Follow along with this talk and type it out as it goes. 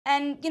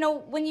And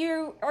when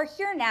you are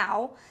here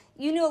now,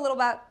 you knew a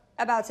little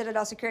about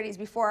Citadel Securities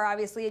before,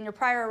 obviously, in your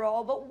prior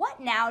role. But what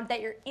now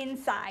that you're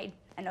inside?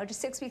 I know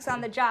just 6 weeks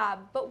on the job,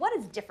 but what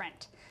is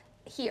different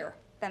here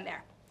than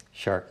there?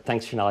 Sure.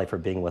 Thanks, Sonali, for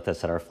being with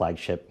us at our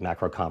flagship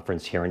macro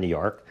conference here in New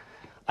York.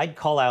 I'd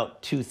call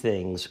out two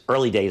things,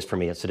 early days for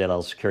me at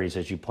Citadel Securities,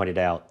 as you pointed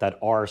out, that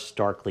are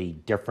starkly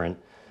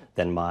different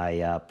than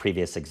my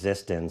previous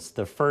existence.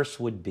 The first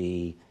would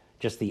be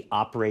just the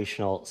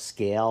operational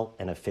scale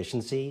and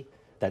efficiency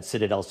that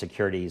Citadel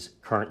Securities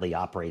currently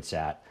operates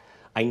at.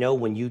 I know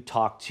when you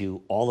talk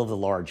to all of the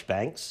large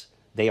banks,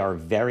 they are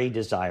very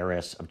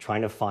desirous of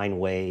trying to find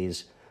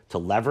ways to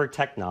leverage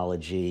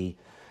technology,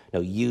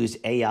 use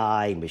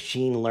AI,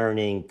 machine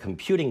learning,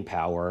 computing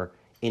power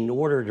in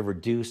order to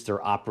reduce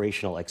their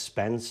operational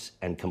expense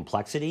and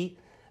complexity.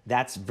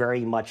 That's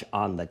very much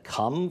on the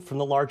come from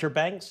the larger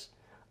banks.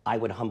 I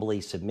would humbly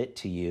submit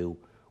to you,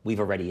 we've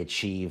already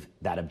achieved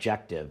that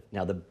objective.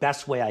 Now, the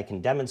best way I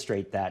can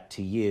demonstrate that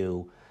to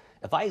you,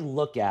 if I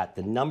look at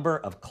the number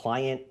of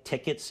client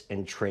tickets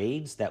and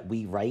trades that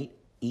we write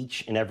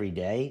each and every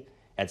day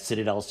at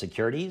Citadel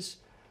Securities,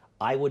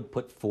 I would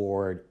put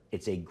forward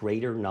it's a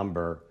greater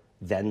number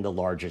than the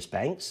largest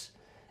banks.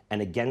 And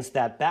against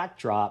that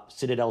backdrop,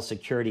 Citadel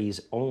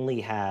Securities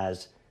only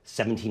has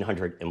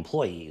 1,700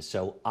 employees.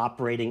 So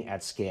operating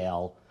at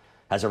scale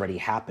has already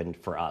happened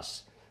for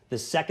us. The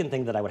second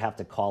thing that I would have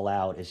to call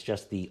out is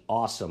just the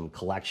awesome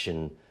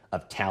collection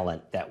of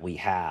talent that we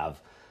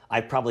have.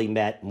 I've probably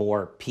met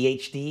more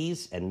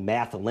PhDs and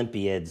math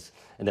Olympiads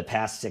in the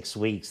past 6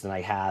 weeks than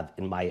I have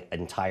in my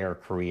entire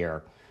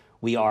career.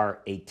 We are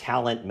a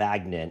talent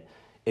magnet.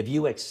 If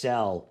you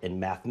excel in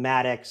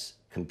mathematics,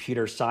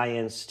 computer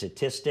science,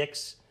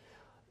 statistics,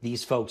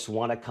 these folks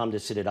want to come to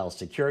Citadel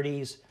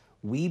Securities.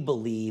 We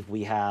believe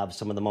we have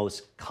some of the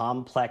most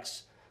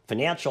complex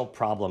financial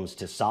problems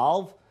to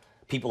solve.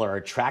 People are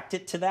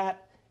attracted to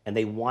that, and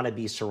they want to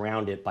be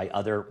surrounded by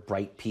other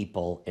bright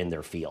people in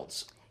their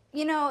fields.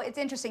 It's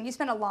interesting. You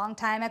spent a long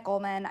time at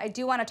Goldman. I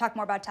do want to talk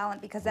more about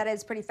talent because that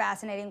is pretty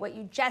fascinating what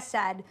you just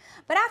said.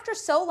 But after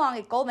so long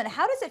at Goldman,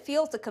 how does it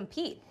feel to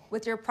compete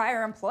with your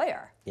prior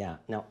employer? Yeah,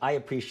 now I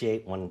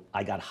appreciate when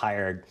I got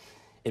hired,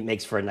 it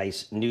makes for a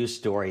nice news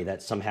story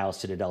that somehow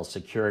Citadel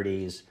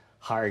Securities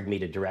hired me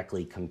to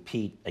directly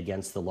compete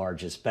against the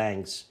largest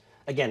banks.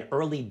 Again,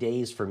 early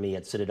days for me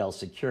at Citadel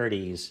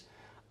Securities,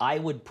 I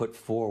would put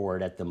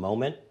forward at the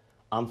moment,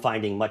 I'm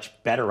finding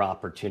much better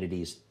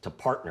opportunities to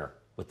partner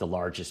with the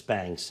largest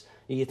banks.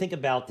 You think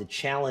about the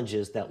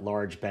challenges that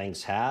large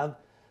banks have,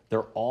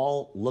 they're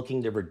all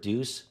looking to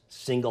reduce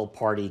single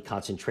party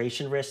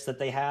concentration risks that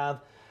they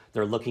have.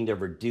 They're looking to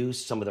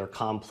reduce some of their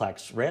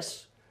complex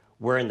risks.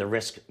 We're in the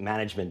risk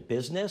management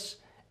business.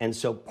 And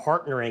so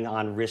partnering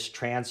on risk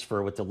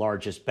transfer with the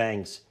largest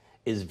banks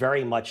is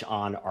very much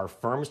on our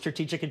firm's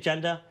strategic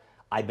agenda.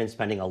 I've been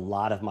spending a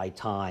lot of my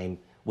time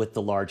with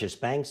the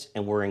largest banks,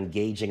 and we're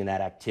engaging in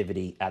that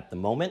activity at the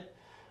moment.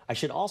 I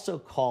should also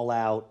call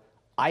out,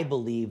 I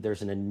believe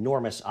there's an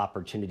enormous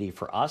opportunity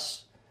for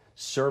us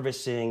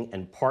servicing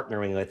and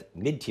partnering with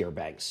mid-tier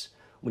banks.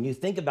 When you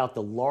think about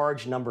the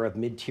large number of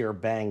mid-tier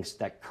banks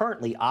that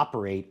currently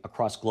operate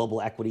across global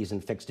equities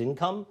and fixed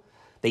income,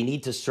 they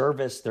need to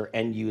service their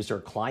end user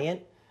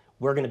client.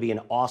 We're going to be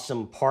an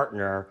awesome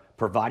partner,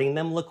 providing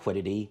them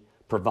liquidity,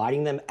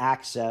 providing them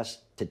access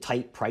to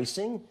tight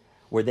pricing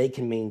where they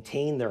can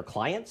maintain their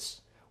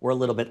clients. We're a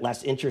little bit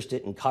less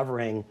interested in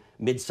covering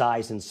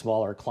mid-sized and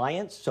smaller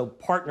clients. So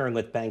partnering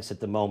with banks at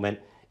the moment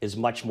is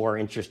much more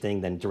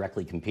interesting than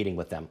directly competing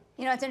with them.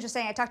 It's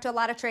interesting. I talked to a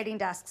lot of trading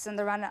desks in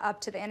the run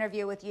up to the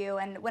interview with you.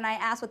 And when I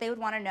asked what they would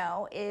want to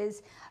know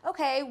is,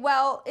 okay,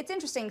 well, it's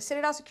interesting.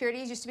 Citadel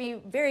Securities used to be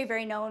very,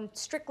 very known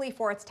strictly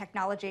for its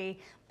technology.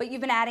 But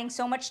you've been adding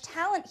so much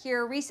talent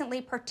here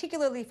recently,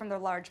 particularly from the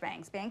large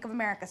banks, Bank of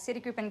America,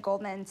 Citigroup, and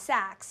Goldman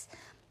Sachs.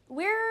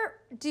 Where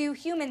do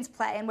humans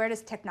play and where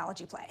does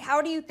technology play?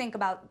 How do you think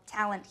about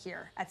talent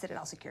here at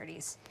Citadel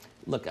Securities?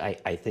 Look,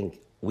 I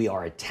think we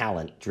are a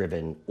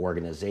talent-driven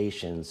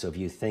organization. So if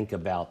you think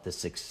about the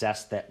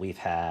success that we've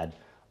had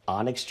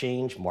on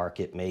exchange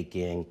market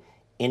making,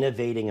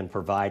 innovating and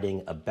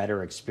providing a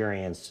better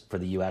experience for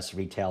the US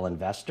retail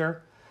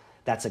investor,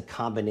 that's a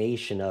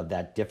combination of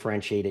that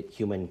differentiated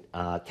human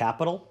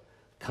capital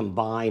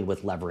combined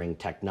with levering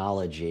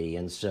technology.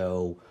 And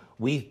so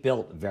we've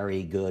built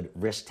very good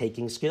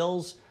risk-taking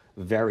skills,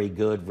 very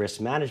good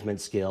risk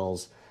management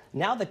skills.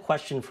 Now the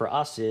question for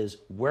us is,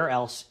 where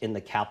else in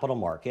the capital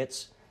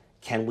markets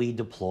can we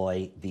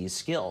deploy these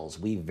skills?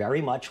 We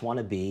very much want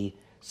to be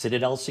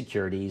Citadel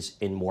Securities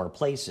in more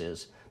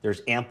places.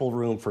 There's ample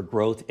room for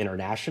growth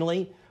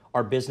internationally.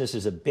 Our business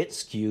is a bit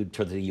skewed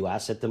to the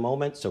US at the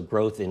moment, so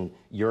growth in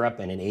Europe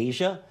and in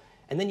Asia.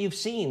 And then you've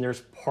seen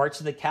there's parts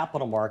of the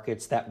capital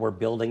markets that we're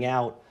building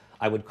out.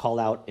 I would call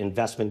out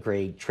investment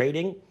grade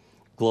trading.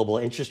 global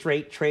interest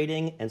rate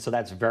trading, and so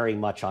that's very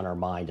much on our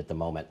mind at the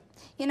moment.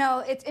 You know,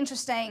 it's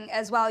interesting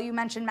as well. You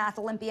mentioned math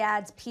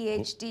Olympiads,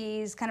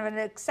 PhDs, kind of an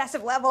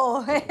excessive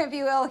level, if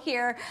you will,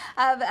 here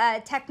of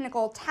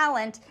technical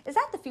talent. Is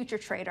that the future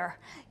trader?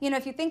 You know,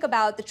 if you think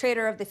about the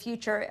trader of the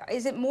future,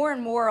 is it more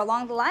and more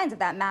along the lines of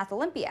that math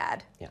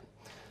Olympiad? Yeah.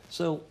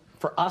 So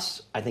for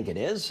us, I think it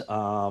is.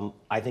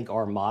 I think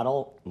our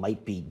model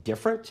might be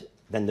different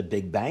than the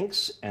big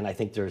banks, and I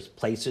think there's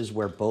places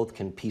where both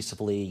can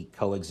peacefully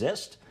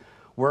coexist.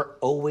 We're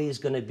always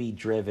going to be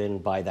driven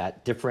by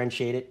that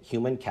differentiated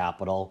human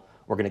capital.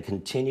 We're going to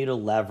continue to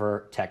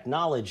lever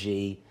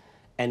technology,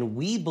 and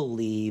we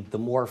believe the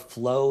more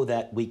flow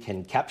that we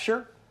can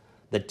capture,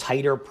 the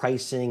tighter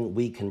pricing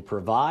we can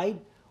provide,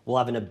 we'll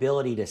have an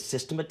ability to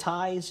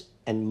systematize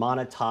and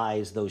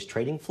monetize those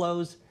trading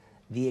flows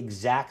the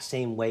exact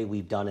same way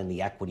we've done in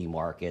the equity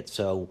market.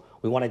 So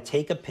we want to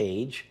take a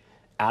page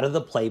out of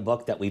the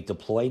playbook that we've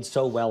deployed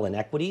so well in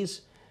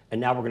equities, and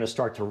now we're going to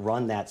start to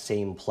run that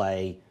same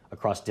play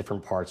across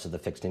different parts of the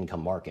fixed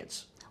income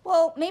markets.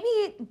 Well, maybe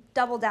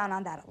double down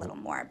on that a little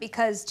more,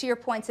 because to your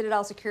point,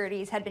 Citadel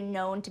Securities had been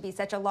known to be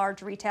such a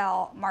large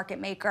retail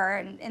market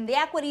maker in the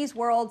equities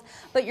world,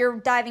 but you're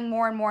diving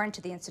more and more into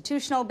the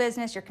institutional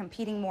business, you're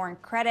competing more in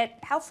credit.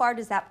 How far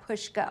does that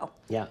push go?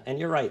 Yeah, and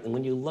you're right. And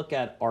when you look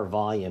at our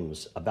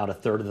volumes, about a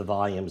third of the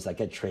volumes that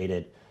get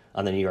traded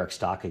on the New York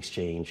Stock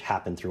Exchange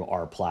happen through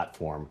our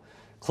platform.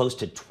 Close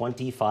to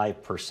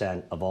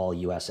 25% of all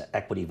U.S.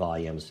 equity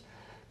volumes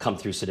come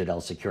through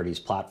Citadel Securities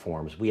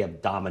platforms. We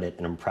have dominant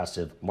and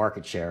impressive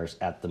market shares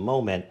at the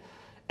moment.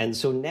 And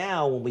so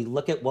now when we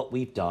look at what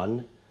we've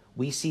done,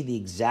 we see the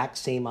exact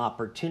same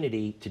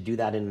opportunity to do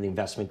that in the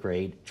investment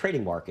grade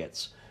trading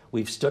markets.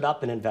 We've stood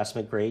up an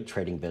investment grade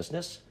trading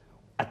business.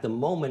 At the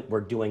moment,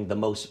 we're doing the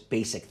most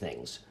basic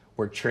things.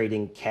 We're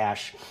trading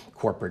cash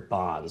corporate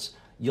bonds.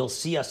 You'll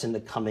see us in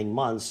the coming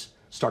months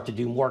start to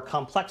do more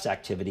complex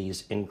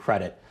activities in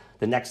credit.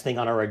 The next thing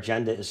on our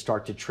agenda is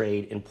start to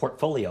trade in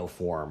portfolio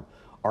form.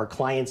 Our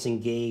clients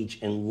engage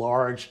in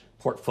large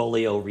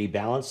portfolio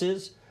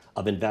rebalances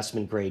of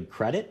investment grade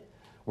credit.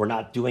 We're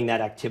not doing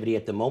that activity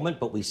at the moment,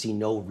 but we see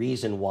no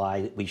reason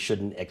why we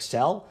shouldn't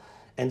excel.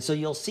 And so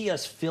you'll see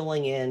us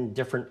filling in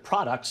different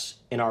products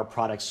in our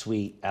product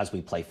suite as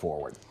we play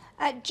forward.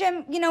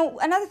 Jim, you know,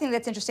 another thing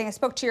that's interesting, I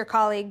spoke to your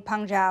colleague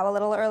Peng Zhao a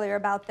little earlier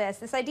about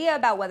this idea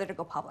about whether to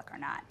go public or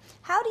not.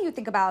 How do you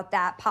think about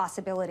that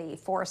possibility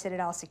for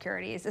Citadel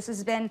Securities? This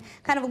has been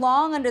kind of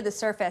long under the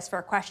surface for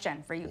a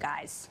question for you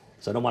guys.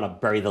 So I don't want to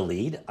bury the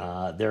lead.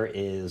 There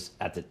is,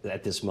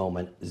 at this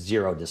moment,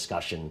 zero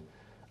discussion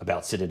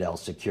about Citadel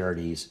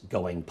Securities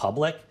going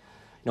public.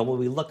 You know, when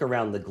we look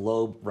around the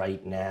globe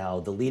right now,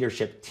 the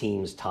leadership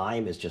team's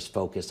time is just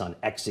focused on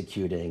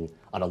executing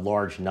on a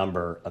large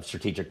number of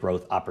strategic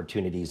growth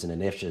opportunities and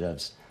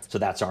initiatives. So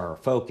that's our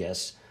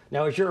focus.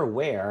 Now, as you're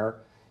aware,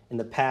 in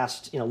the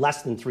past,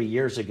 less than 3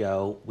 years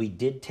ago, we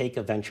did take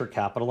a venture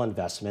capital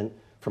investment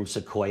from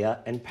Sequoia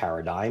and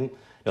Paradigm.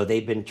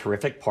 They've been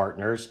terrific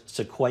partners.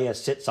 Sequoia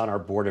sits on our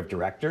board of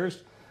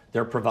directors.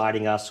 They're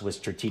providing us with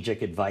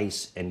strategic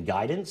advice and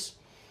guidance.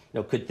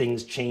 Could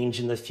things change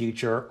in the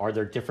future? Are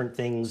there different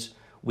things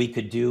we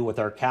could do with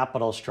our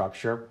capital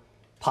structure?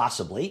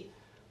 Possibly.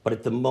 But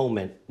at the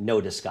moment, no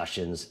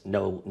discussions,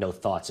 no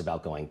thoughts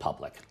about going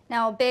public.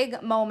 Now, a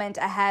big moment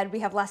ahead.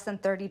 We have less than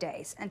 30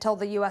 days until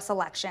the U.S.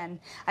 election.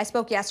 I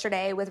spoke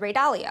yesterday with Ray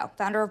Dalio,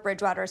 founder of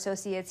Bridgewater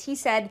Associates. He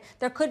said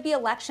there could be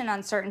election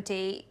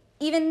uncertainty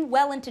even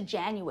well into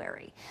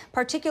January,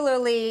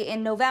 particularly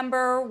in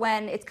November,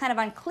 when it's kind of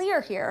unclear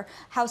here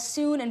how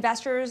soon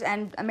investors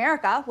and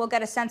America will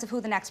get a sense of who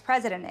the next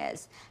president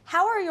is.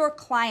 How are your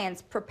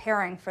clients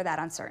preparing for that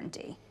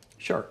uncertainty?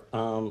 Sure.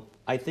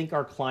 I think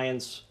our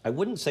clients, I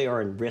wouldn't say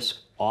are in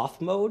risk-off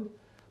mode,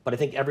 but I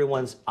think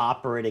everyone's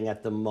operating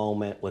at the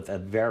moment with a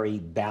very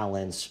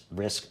balanced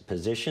risk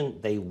position.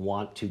 They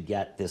want to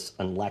get this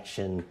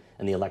election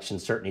and the election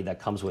certainty that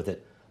comes with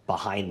it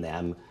behind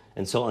them.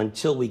 And so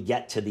until we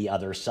get to the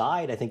other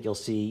side, I think you'll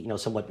see,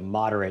 somewhat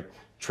moderate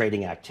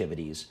trading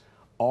activities.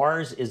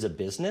 Ours is a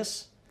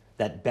business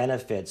that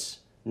benefits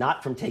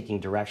not from taking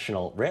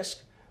directional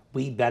risk.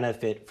 We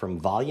benefit from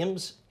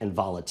volumes and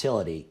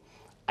volatility.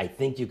 I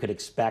think you could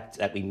expect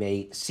that we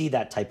may see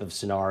that type of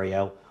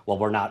scenario. While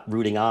we're not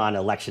rooting on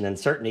election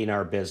uncertainty in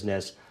our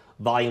business,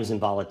 volumes and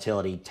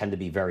volatility tend to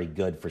be very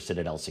good for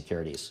Citadel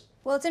Securities.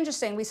 Well, it's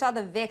interesting. We saw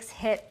the VIX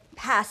hit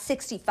past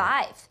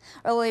 65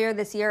 earlier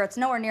this year. It's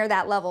nowhere near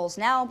that levels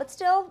now, but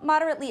still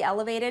moderately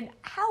elevated.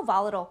 How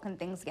volatile can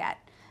things get?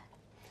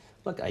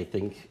 Look, I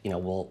think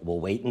we'll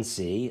wait and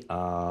see.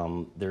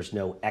 There's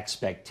no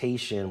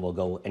expectation we'll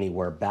go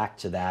anywhere back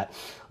to that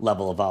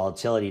level of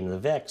volatility in the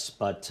VIX,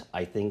 but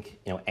I think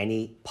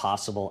any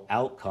possible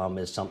outcome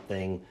is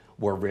something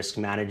we're risk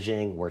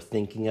managing, we're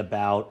thinking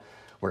about,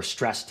 we're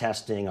stress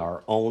testing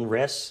our own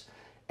risks,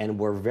 and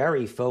we're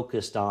very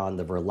focused on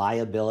the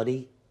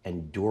reliability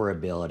and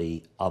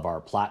durability of our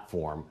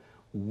platform.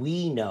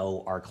 We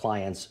know our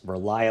clients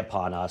rely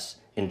upon us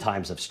in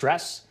times of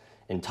stress,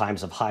 in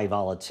times of high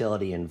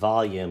volatility and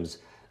volumes.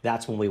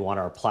 that's when we want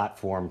our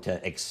platform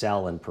to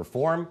excel and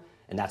perform,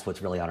 and that's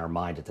what's really on our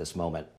mind at this moment.